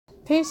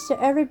Peace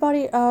to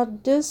everybody.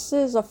 This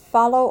is a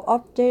follow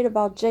update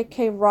about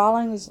J.K.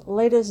 Rowling's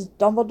latest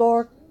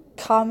Dumbledore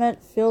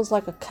comment feels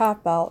like a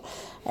cop out.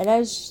 And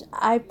as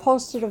I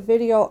posted a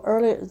video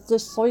earlier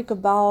this week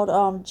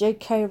about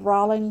J.K.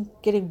 Rowling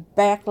getting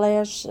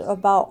backlash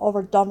about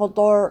over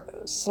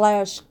Dumbledore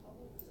slash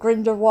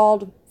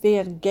Grindelwald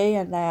being gay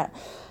and that.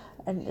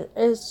 And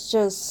it's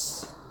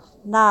just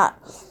not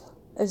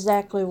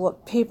exactly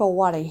what people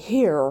want to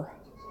hear.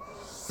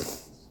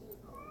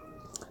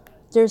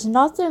 There's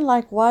nothing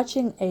like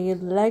watching a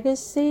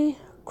legacy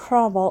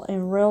crumble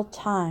in real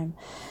time,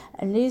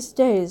 and these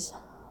days,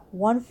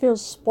 one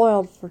feels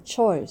spoiled for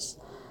choice.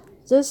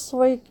 This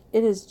week,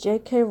 it is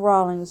J.K.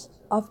 Rowling's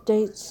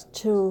updates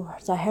to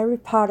the Harry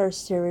Potter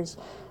series,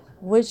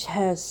 which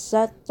has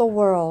set the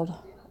world,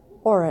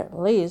 or at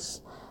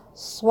least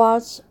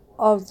swaths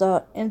of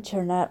the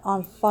internet,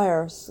 on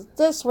fire. So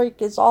this week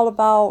is all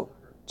about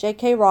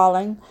J.K.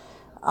 Rowling.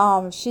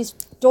 She's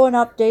doing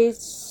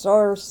updates,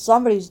 or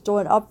somebody's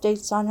doing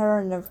updates on her,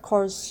 and of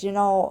course,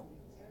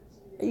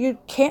 you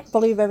can't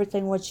believe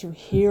everything what you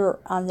hear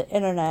on the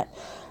internet.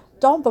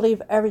 Don't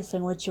believe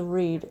everything what you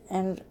read.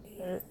 And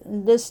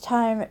this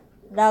time,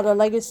 now the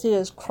legacy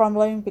is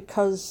crumbling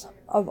because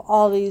of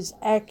all these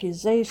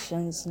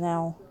accusations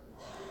now.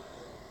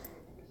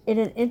 In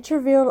an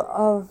interview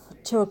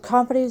to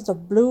accompany the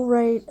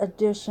Blu-ray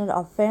edition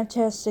of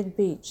Fantastic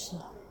Beasts,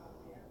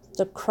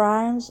 The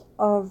Crimes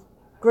of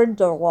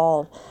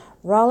Grindelwald,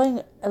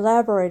 Rowling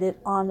elaborated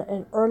on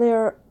an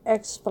earlier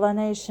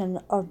explanation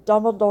of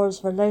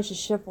Dumbledore's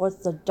relationship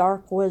with the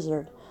Dark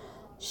Wizard.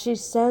 She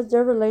said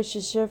their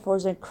relationship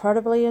was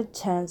incredibly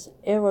intense,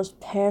 it was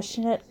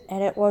passionate,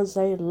 and it was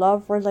a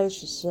love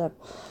relationship.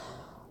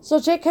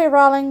 So J.K.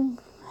 Rowling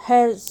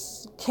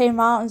came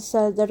out and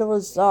said that it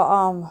was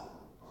a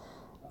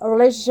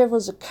relationship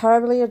was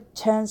incredibly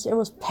intense, it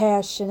was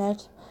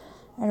passionate.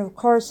 And of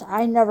course,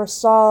 I never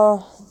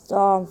saw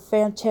the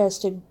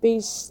Fantastic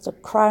Beasts, The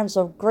Crimes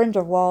of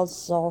Grindelwald,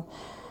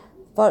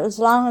 but as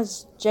long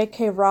as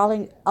J.K.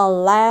 Rowling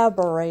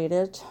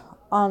elaborated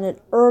on an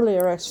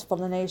earlier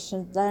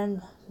explanation,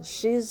 then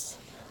she's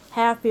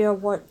happy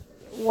of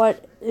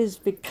what is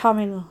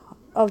becoming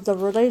of the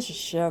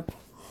relationship.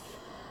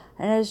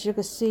 And as you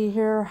can see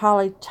here,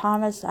 Holly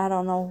Thomas, I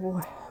don't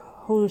know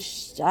who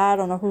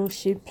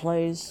she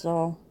plays,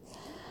 so.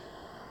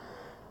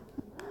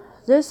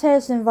 This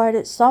has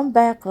invited some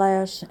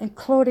backlash,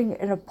 including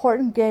an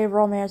important gay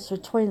romance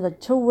between the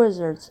two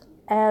wizards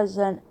as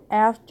an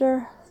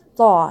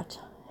afterthought,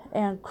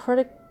 and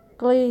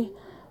critically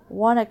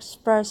one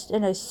expressed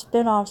in a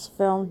spin-off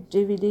film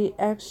DVD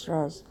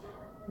extras,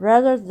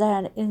 rather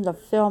than in the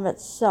film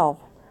itself.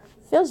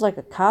 Feels like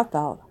a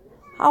cop-out.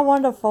 How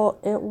wonderful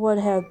it would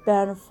have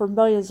been for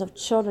millions of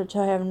children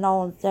to have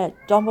known that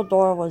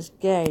Dumbledore was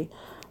gay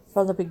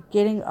from the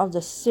beginning of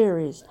the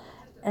series,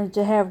 and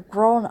to have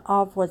grown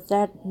up with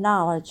that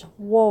knowledge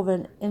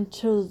woven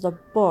into the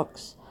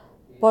books.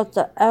 But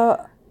the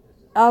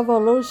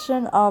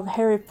evolution of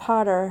Harry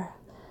Potter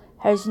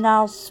has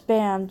now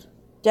spanned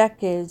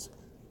decades,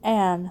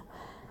 and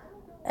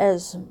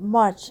as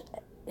much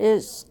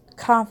is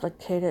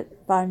complicated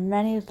by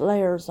many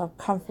layers of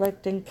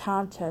conflicting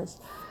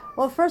context.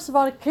 Well, first of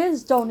all, the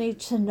kids don't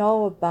need to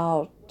know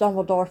about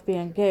Dumbledore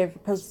being gay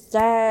because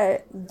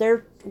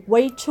they're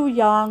way too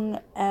young,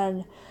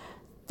 and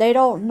they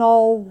don't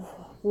know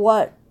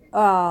what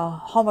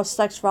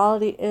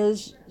homosexuality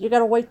is. You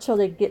gotta wait till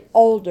they get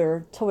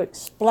older to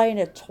explain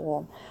it to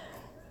them.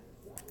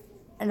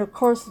 And of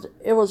course,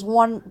 it was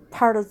one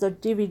part of the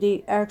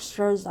DVD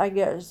extras, I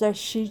guess, that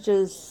she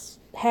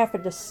just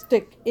happened to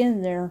stick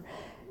in there.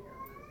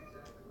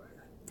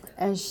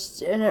 And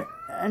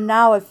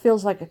now it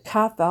feels like a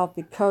cop-out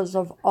because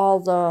of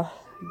all the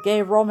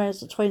gay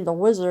romance between the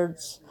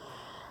wizards.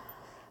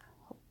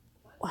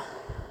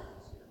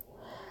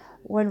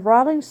 When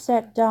Rowling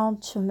sat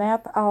down to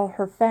map out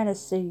her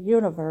fantasy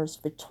universe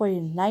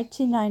between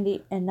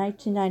 1990 and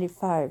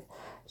 1995,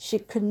 she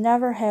could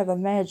never have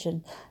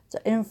imagined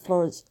the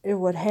influence it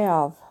would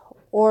have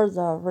or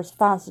the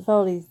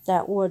responsibility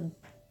that would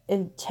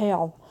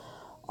entail.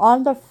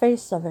 On the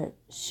face of it,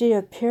 she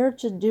appeared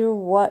to do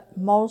what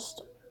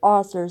most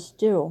authors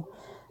do,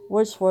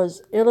 which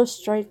was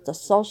illustrate the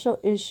social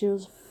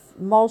issues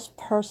most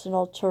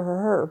personal to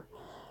her.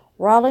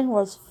 Rowling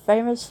was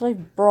famously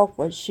broke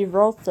when she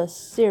wrote the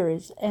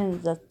series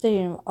and the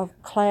theme of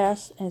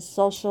class and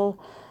social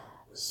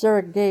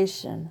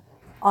segregation,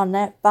 on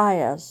that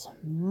bias,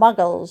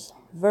 muggles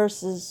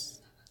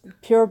versus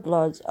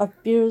purebloods,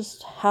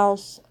 abused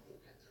house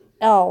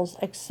elves,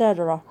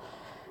 etc.,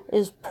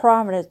 is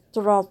prominent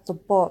throughout the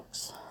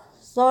books.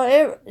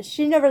 So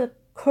she never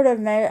could have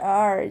made.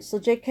 Alright, so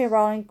J.K.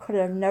 Rowling could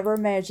have never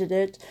imagined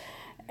it,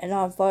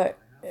 but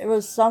it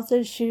was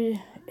something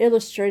she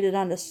illustrated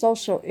on the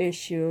social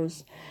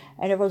issues,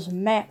 and it was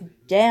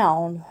mapped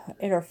down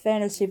in her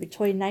fantasy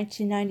between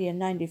 1990 and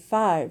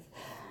 95.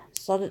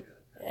 So that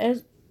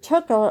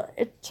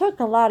it took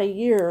a lot of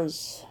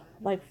years,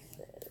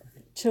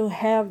 to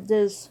have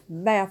this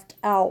mapped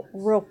out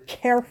real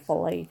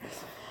carefully.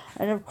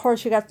 And of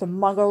course, you got the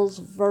Muggles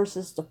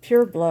versus the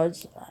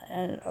purebloods,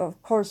 and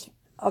of course,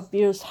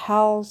 abuse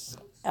house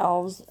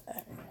elves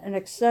and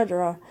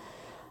etc.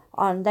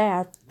 on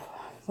that.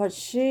 But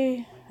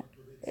she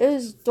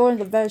is doing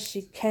the best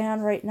she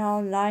can right now,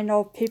 and I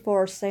know people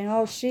are saying,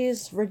 "Oh, she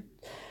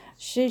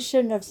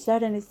shouldn't have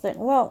said anything."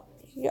 Well,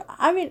 yeah,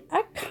 I mean,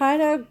 I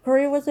kind of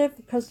agree with it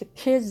because the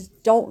kids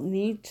don't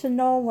need to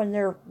know when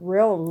they're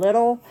real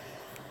little.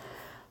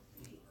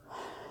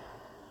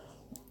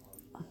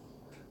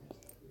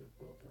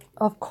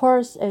 Of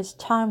course, as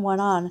time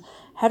went on,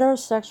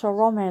 heterosexual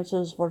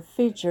romances were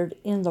featured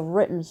in the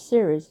written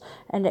series,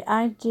 and the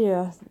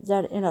idea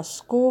that in a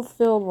school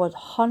filled with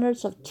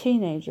hundreds of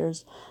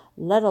teenagers,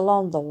 let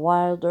alone the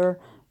wilder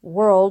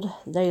world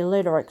they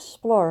later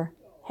explore,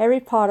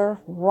 Harry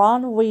Potter,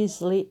 Ron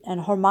Weasley,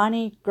 and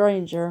Hermione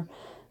Granger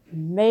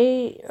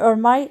may or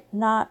might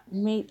not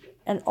meet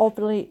an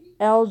openly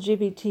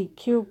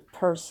LGBTQ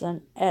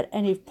person at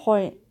any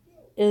point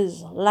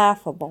is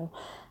laughable.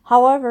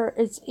 However,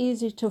 it's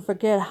easy to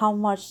forget how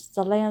much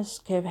the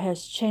landscape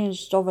has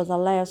changed over the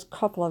last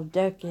couple of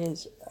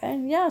decades.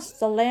 And yes,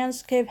 the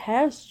landscape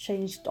has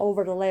changed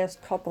over the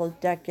last couple of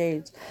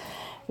decades.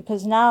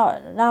 Because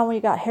now we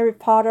got Harry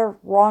Potter,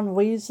 Ron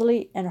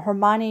Weasley, and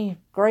Hermione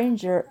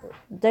Granger.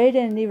 They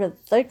didn't even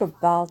think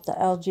about the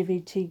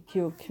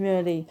LGBTQ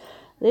community.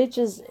 They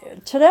just,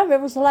 to them, it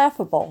was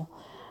laughable.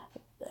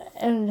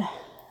 And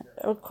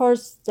of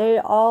course,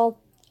 all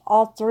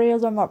three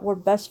of them were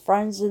best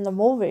friends in the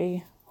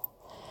movie.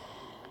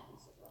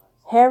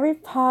 Harry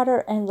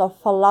Potter and the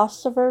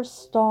Philosopher's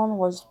Stone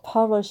was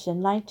published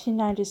in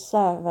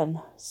 1997,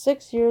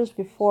 6 years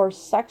before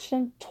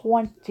Section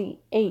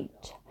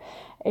 28,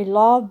 a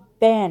law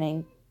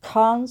banning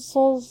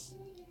consoles,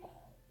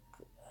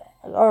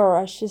 or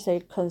I should say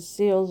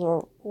conceals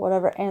or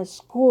whatever, and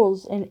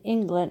schools in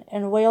England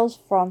and Wales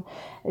from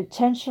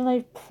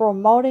intentionally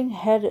promoting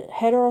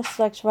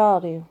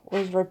heterosexuality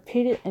was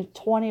repeated in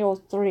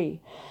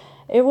 2003.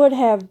 It would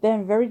have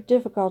been very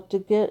difficult to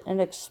get an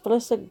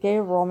explicit gay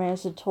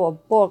romance into a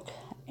book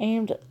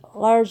aimed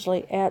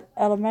largely at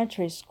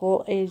elementary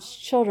school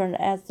aged children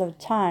at the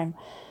time.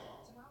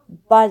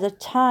 By the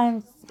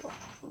time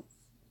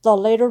the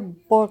later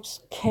books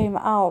came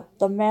out,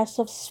 the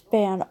massive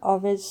span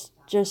of its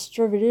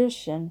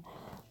distribution,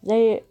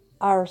 they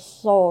are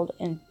sold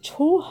in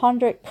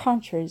 200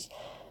 countries,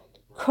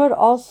 could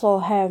also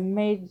have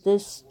made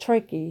this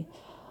tricky.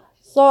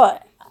 So,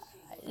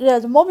 yeah,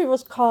 the movie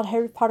was called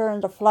Harry Potter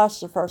and the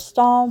Philosopher's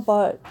Stone,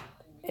 but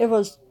it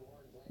was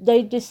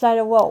they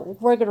decided, well,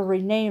 we're going to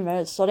rename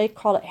it, so they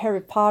called it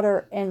Harry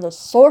Potter and the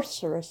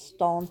Sorcerer's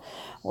Stone,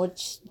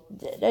 which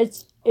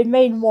it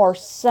made more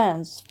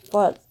sense.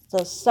 But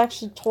the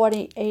Section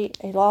 28,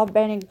 a law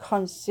banning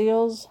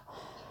conceals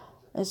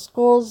in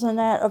schools and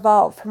that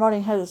about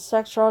promoting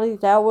homosexuality,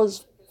 that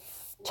was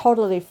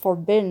totally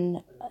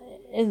forbidden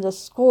in the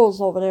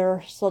schools over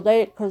there. So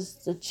because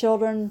the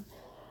children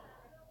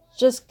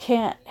just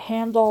can't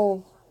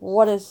handle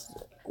what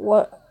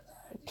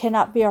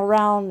cannot be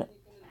around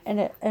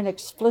an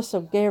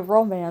explicit gay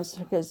romance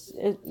because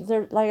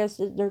they're like I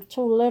said, they're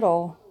too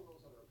little.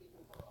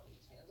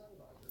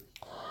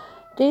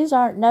 These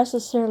aren't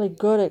necessarily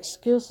good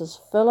excuses.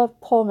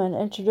 Philip Pullman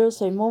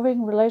introduced a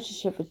moving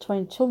relationship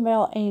between two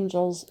male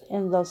angels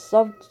in the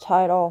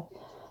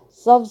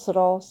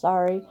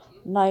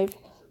Knife,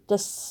 the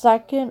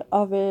second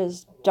of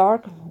his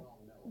Dark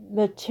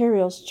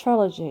Materials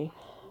trilogy,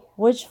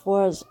 which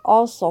was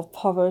also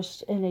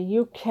published in the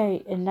UK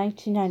in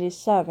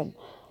 1997.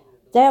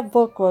 That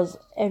book was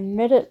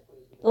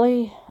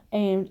admittedly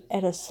aimed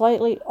at a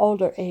slightly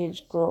older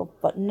age group,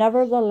 but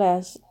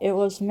nevertheless it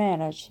was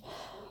managed.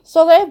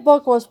 So that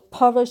book was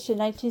published in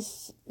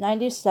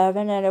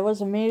 1997, and it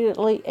was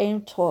immediately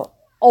aimed to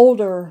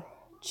older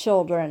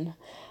children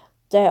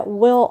that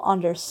will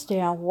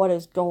understand what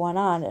is going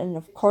on. And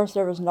of course,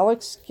 there was no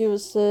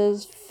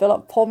excuses.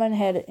 Philip Pullman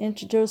had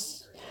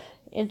introduced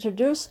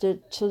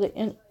it to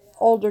the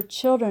older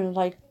children,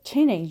 like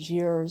teenage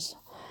years.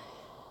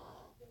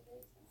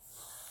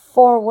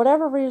 For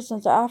whatever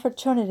reasons, the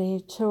opportunity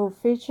to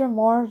feature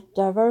more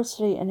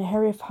diversity in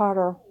Harry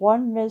Potter,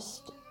 one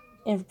missed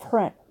in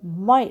print,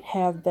 might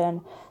have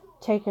been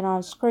taken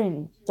on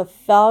screen. The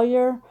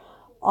failure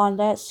on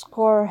that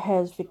score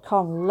has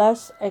become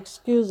less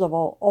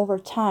excusable over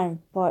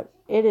time, but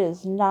it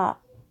is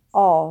not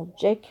all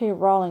J.K.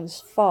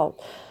 Rowling's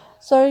fault.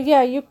 So,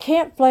 yeah, you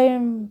can't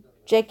blame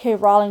J.K.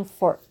 Rowling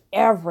for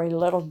every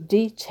little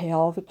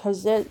detail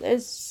because it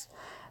is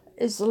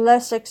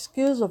less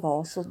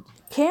excusable. So,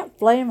 can't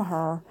blame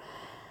her.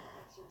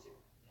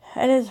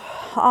 And it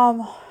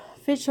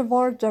featured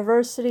more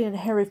diversity in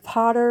Harry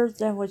Potter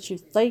than what you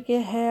think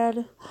it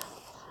had.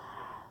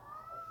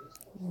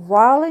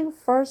 Rowling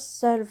first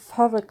said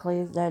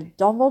publicly that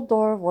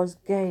Dumbledore was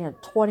gay in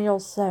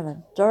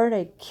 2007 during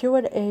a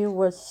Q&A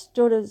with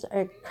students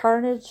at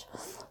Carnegie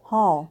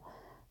Hall.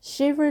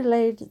 She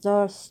relayed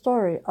the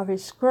story of a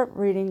script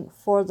reading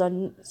for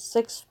the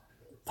sixth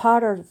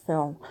Potter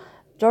film,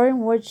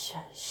 during which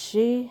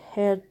she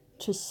had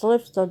to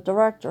slip the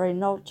director a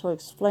note to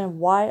explain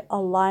why a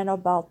line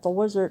about the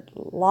wizard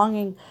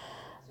longing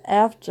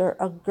after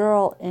a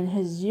girl in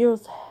his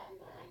youth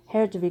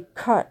had to be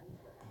cut.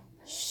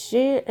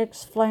 She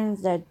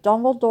explains that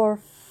Dumbledore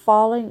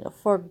falling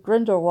for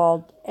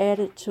Grindelwald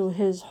added to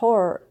his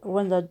horror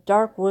when the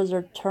Dark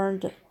Wizard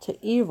turned to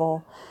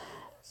evil.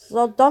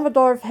 So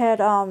Dumbledore had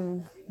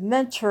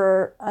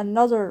mentored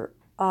another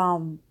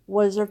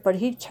wizard, but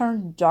he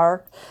turned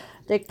dark.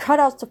 They cut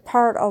out the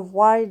part of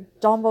why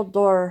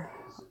Dumbledore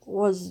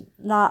was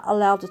not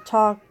allowed to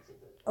talk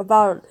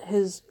about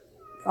his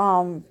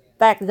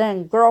back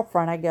then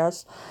girlfriend, I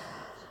guess.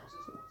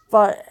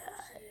 But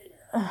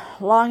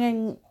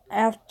longing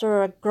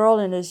after a girl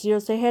in his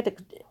youth,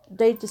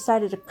 they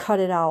decided to cut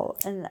it out,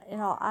 and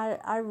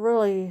I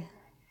really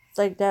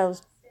think that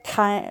was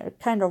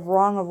kind of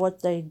wrong of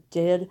what they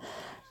did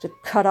to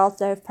cut out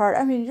that part.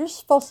 I mean, you're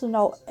supposed to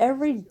know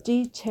every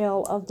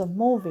detail of the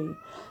movie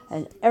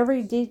and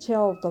every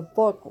detail of the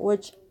book,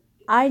 which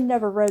I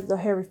never read the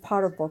Harry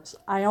Potter books.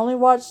 I only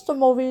watched the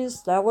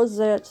movies, that was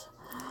it.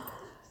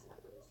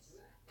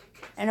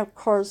 And of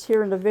course,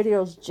 here in the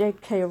video is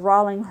J.K.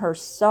 Rowling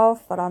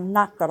herself, but I'm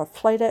not going to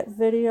play that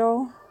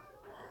video.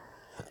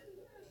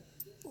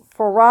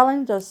 For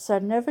Rowling, the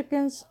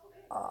significance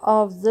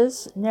of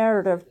this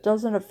narrative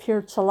doesn't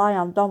appear to lie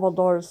on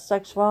Dumbledore's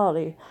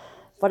sexuality,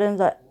 but in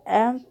the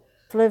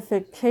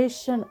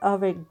amplification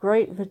of a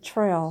great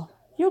betrayal.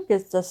 You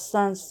get the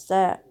sense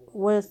that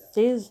with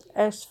these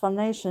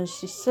explanations,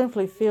 she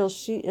simply feels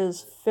she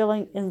is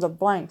filling in the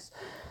blanks.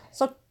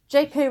 So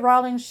J.K.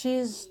 Rowling,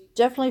 she's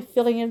definitely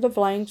filling in the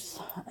blanks,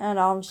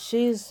 and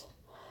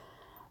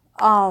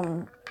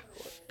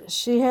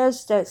she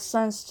has that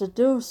sense to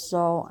do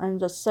so, and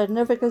the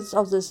significance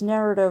of this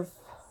narrative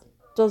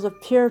does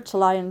appear to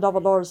lie in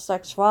Dumbledore's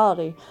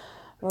sexuality.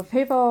 But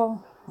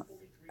people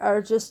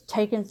are just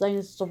taking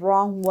things the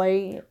wrong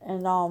way,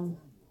 and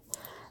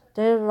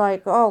they're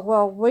like, oh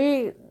well,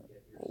 we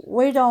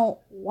don't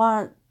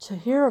want to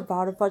hear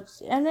about it,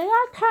 and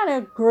I kind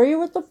of agree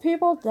with the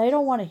people. They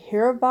don't want to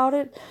hear about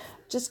it.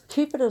 Just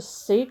keep it a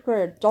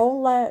secret.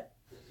 Don't let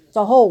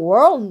the whole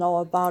world know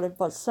about it.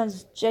 But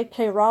since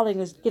J.K.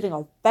 Rowling is getting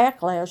a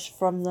backlash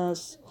from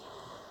this,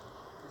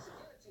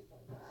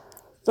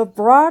 the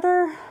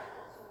broader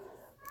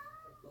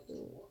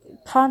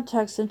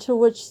context into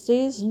which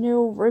these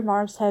new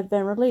remarks have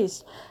been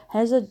released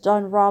hasn't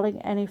done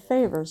Rowling any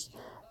favors.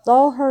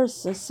 Though her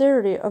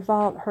sincerity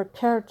about her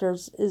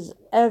characters is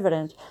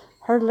evident,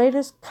 her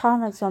latest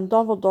comments on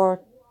Dumbledore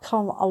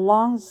come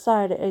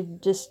alongside a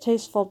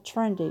distasteful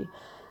trendy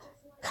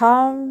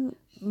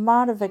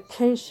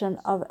commodification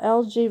of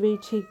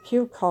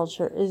LGBTQ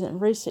culture in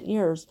recent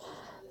years.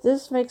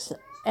 This makes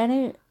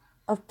any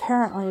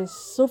apparently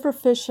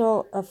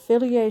superficial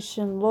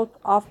affiliation look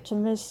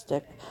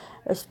optimistic,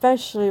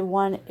 especially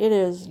when it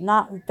is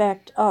not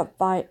backed up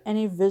by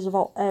any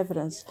visible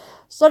evidence.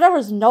 So there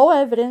was no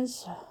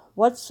evidence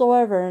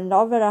whatsoever, and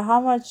no matter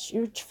how much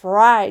you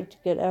try to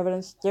get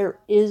evidence, there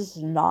is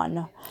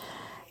none.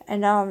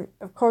 And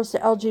of course, the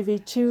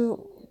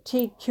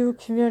LGBTQ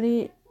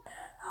community,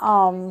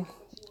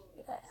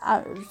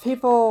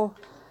 people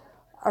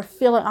are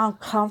feeling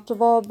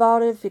uncomfortable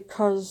about it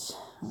because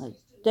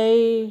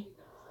they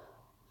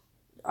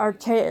are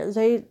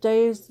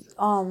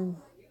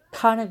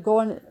kind of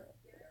going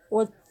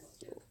with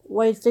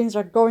way things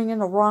are going in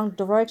the wrong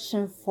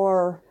direction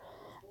for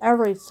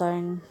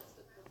everything.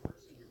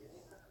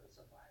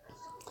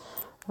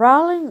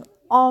 Rowling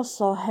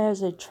also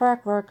has a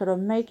track record of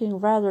making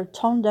rather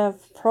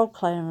tone-deaf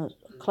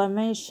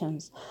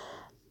proclamations.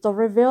 The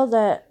reveal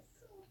that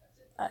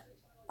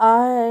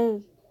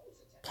I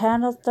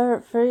cannot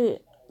free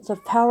the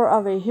power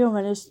of a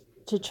human is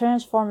to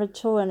transform it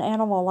to an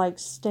animal-like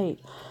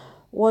state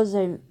was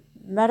a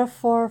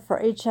metaphor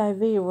for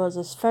HIV was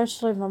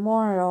especially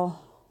memorable,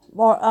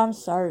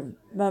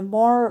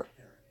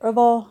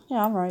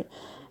 yeah, I'm right,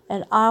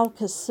 and I'll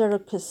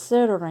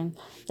considering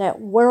that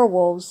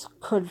werewolves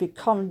could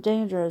become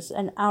dangerous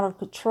and out of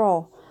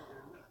control.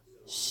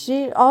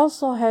 She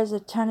also has a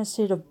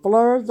tendency to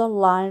blur the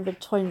line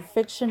between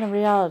fiction and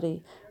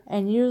reality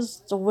and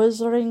use the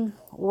wizarding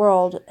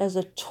world as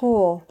a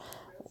tool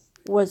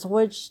with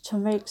which to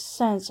make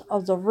sense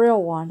of the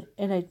real one.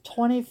 In a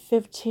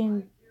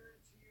 2015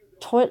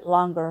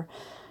 Twitlonger,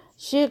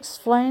 she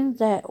explained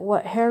that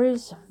what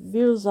Harry's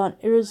views on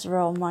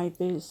Israel might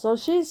be. So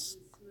she's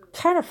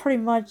kind of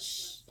pretty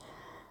much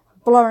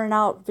blurring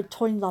out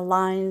between the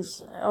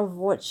lines of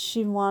what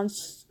she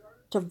wants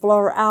to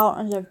blur out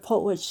and then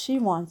put what she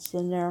wants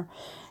in there.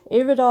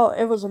 Even though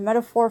it was a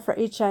metaphor for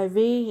HIV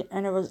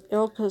and it was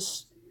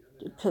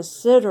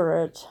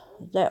ill-considerate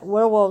that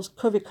werewolves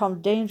could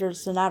become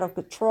dangerous and out of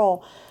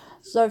control.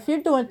 So if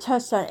you're doing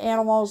tests on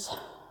animals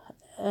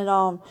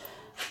and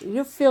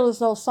you feel as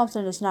though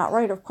something is not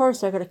right, of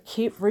course they're going to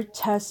keep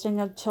retesting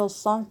until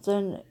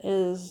something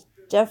is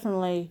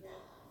definitely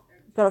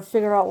got to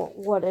figure out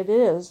what it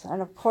is.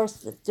 And of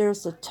course,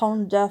 there's the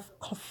tone-deaf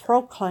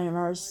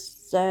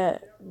proclaimers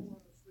that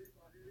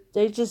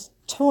they just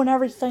tune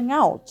everything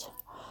out.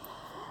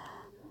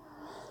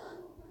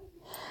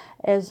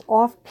 As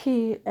off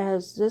key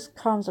as this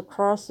comes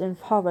across in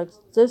public,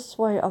 this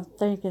way of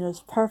thinking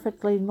is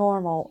perfectly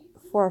normal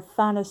for a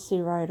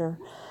fantasy writer.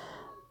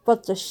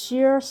 But the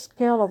sheer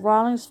scale of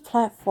Rowling's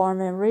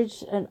platform and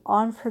reach and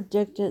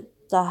unpredicted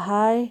the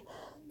high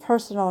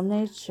personal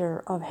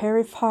nature of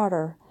Harry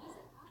Potter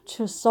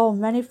to so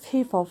many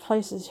people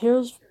places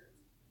huge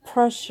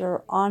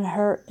pressure on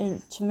her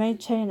to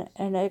maintain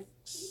an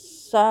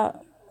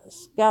exceptional,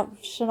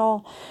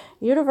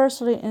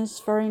 universally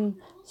inspiring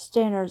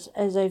standards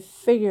as a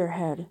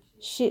figurehead.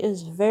 She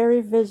is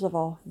very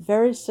visible,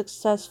 very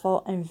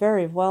successful, and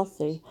very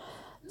wealthy.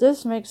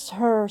 This makes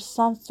her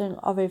something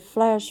of a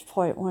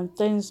flashpoint when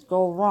things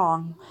go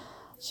wrong.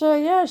 So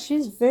yeah,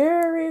 she's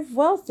very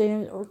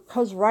wealthy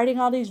because writing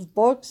all these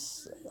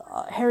books,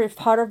 Harry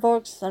Potter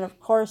books, and of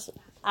course,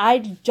 I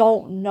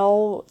don't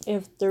know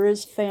if there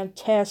is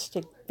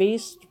Fantastic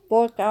Beast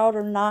book out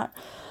or not.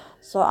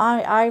 So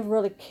I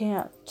really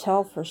can't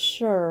tell for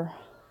sure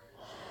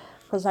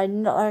because I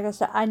know, like I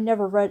said, I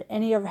never read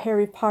any of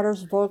Harry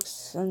Potter's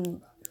books,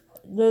 and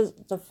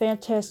the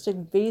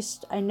Fantastic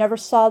Beast, I never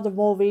saw the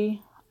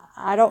movie.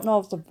 I don't know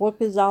if the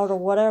book is out or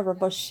whatever,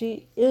 but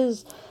she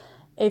is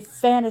a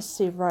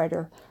fantasy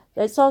writer.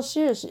 That's all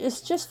she is. It's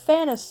just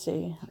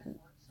fantasy.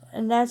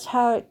 And that's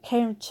how it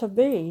came to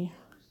be.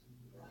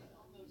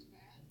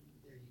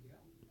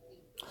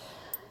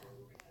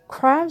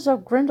 Crimes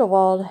of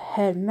Grindelwald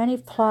had many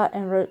plot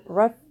and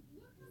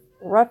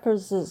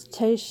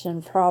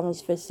representation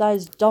problems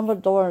besides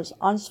Dumbledore's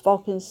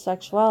unspoken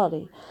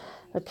sexuality.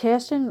 The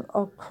casting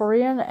of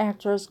Korean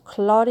actress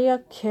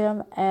Claudia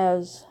Kim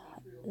as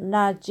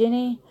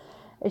Nagini,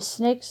 a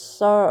snake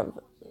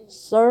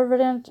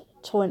servant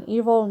to an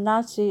evil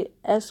Nazi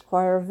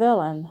esquire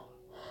villain,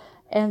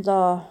 and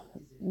the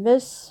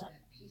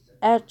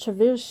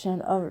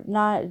misattribution of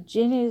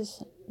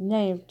Nagini's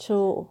name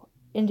to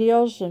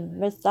Indonesian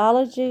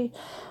mythology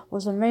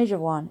was a major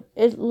one.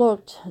 It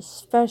looked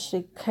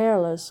especially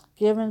careless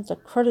given the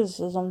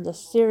criticism the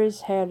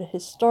series had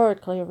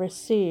historically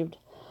received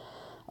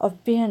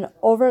of being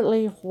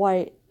overtly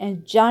white,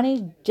 and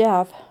Johnny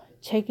Depp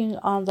taking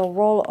on the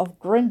role of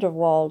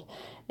Grindelwald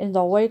in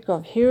the wake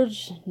of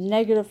huge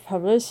negative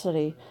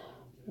publicity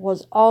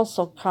was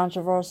also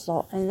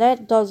controversial, and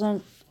that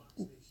doesn't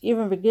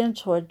even begin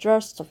to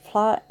address the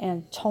plot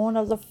and tone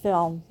of the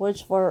film,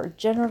 which were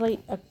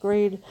generally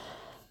agreed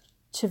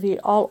to be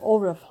all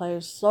over the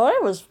place. So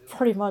it was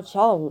pretty much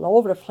all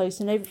over the place,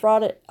 and they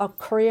brought it a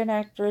Korean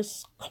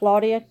actress,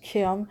 Claudia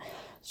Kim.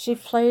 She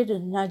played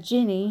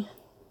Nagini,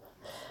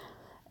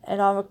 and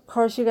of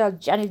course you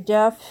got Johnny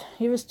Depp.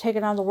 He was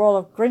taking on the role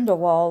of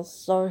Grindelwald,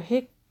 so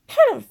he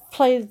kind of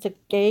played the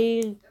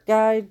gay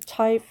guy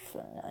type,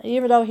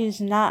 even though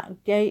he's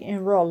not gay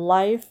in real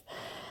life.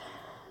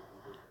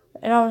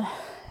 You know,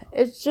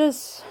 it's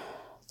just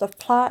the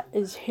plot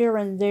is here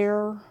and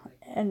there,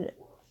 and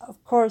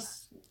of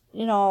course,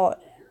 you know,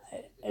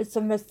 it's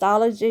a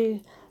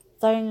mythology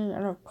thing,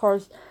 and of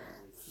course,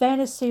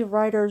 fantasy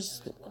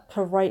writers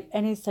could write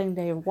anything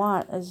they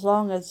want as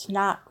long as it's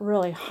not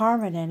really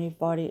harming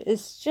anybody.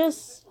 It's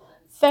just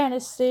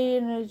fantasy,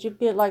 and you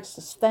get like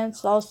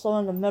suspense also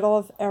in the middle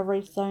of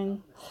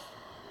everything.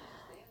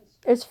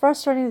 It's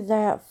frustrating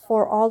that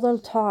for all the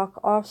talk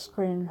off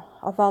screen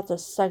about the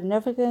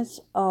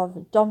significance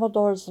of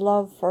Dumbledore's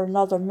love for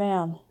another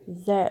man,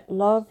 that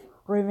love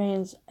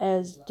remains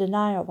as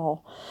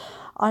deniable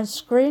on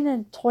screen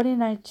in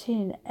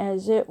 2019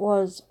 as it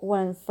was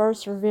when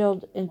first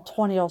revealed in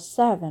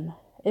 2007.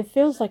 It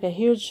feels like a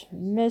huge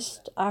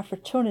missed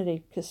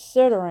opportunity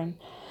considering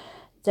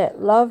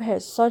that love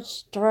has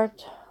such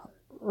direct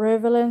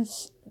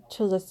relevance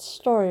to the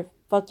story,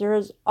 but there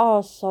is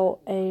also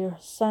a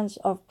sense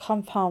of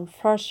compound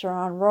pressure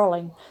on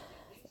Rowling.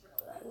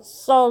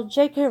 So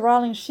J.K.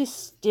 Rowling, she's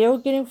still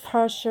getting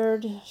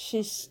pressured.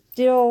 She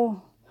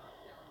still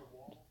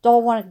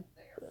don't want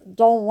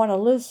to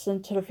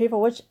listen to the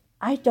people, which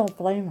I don't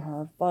blame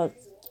her. But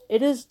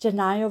it is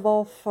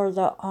deniable for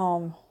the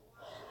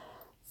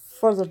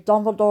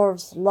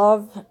Dumbledore's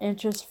love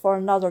interest for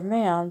another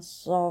man.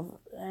 So,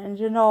 and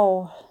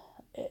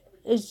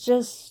it's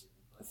just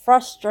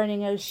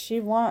frustrating as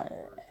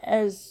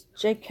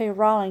J.K.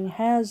 Rowling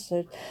has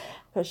it,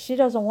 because she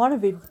doesn't want to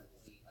be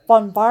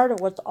bombarded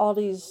with all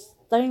these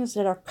things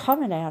that are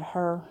coming at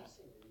her.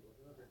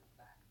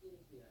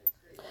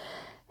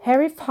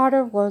 Harry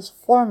Potter was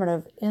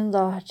formative in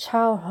the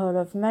childhood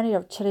of many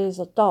of today's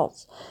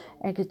adults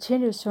and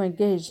continues to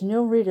engage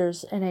new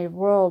readers in a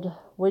world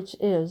which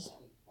is,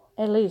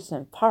 at least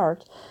in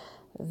part,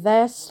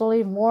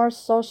 vastly more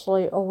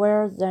socially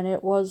aware than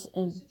it was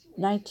in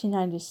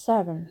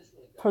 1997,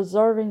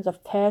 preserving the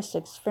past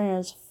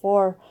experience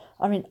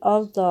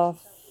of the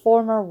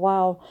former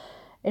while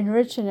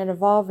enriching and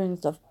evolving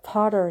the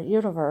Potter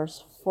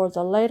universe. For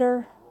the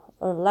latter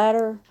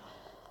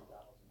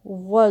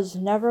was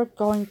never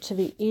going to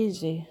be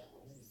easy.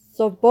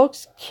 The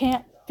books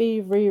can't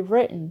be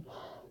rewritten,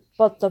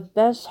 but the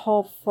best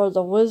hope for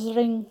the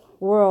Wizarding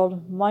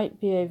world might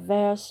be a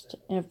vast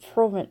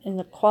improvement in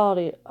the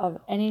quality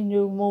of any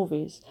new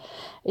movies.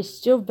 It's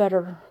still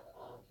better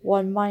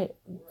one might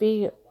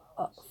be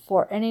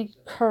for any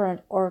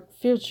current or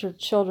future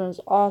children's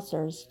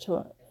authors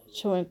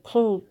to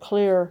include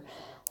clear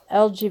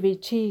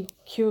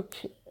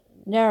LGBTQ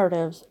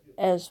narratives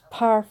as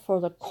par for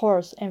the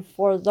course and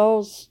for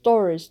those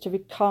stories to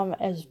become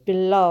as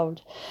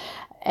beloved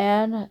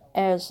and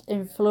as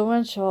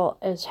influential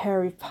as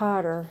Harry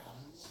Potter.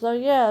 So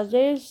yeah,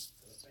 these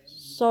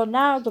so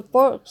now the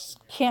books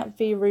can't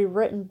be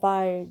rewritten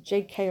by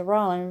J.K.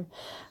 Rowling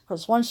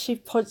because once she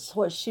puts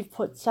what she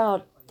puts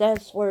out,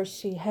 that's where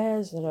she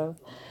has it.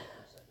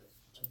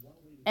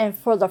 And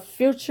for the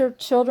future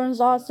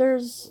children's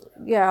authors,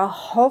 yeah,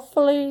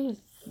 hopefully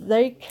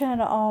they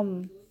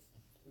can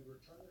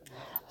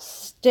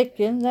stick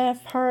in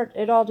that part.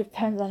 It all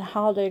depends on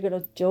how they're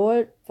gonna do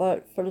it.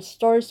 But for the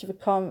stories to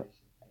become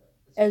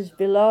as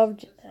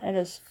beloved and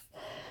as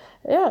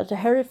yeah, the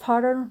Harry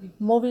Potter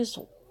movies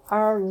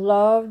are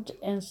loved,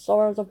 and so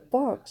are the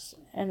books.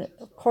 And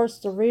of course,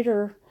 the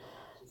readers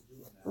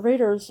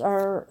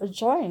are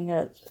enjoying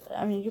it.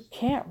 I mean, you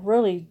can't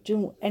really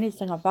do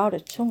anything about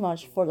it too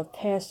much for the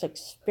past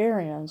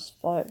experience,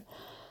 but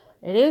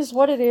it is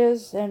what it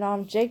is.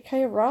 And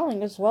J.K.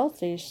 Rowling is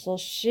wealthy, so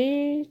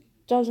she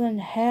doesn't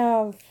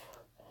have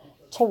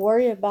to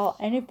worry about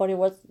anybody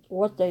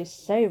what they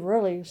say.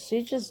 Really,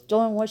 she's just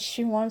doing what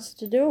she wants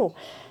to do,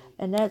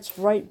 and that's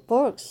write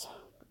books.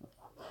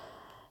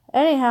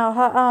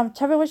 Anyhow,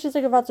 tell me what you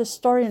think about this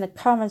story in the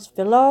comments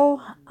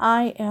below.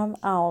 I am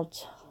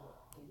out.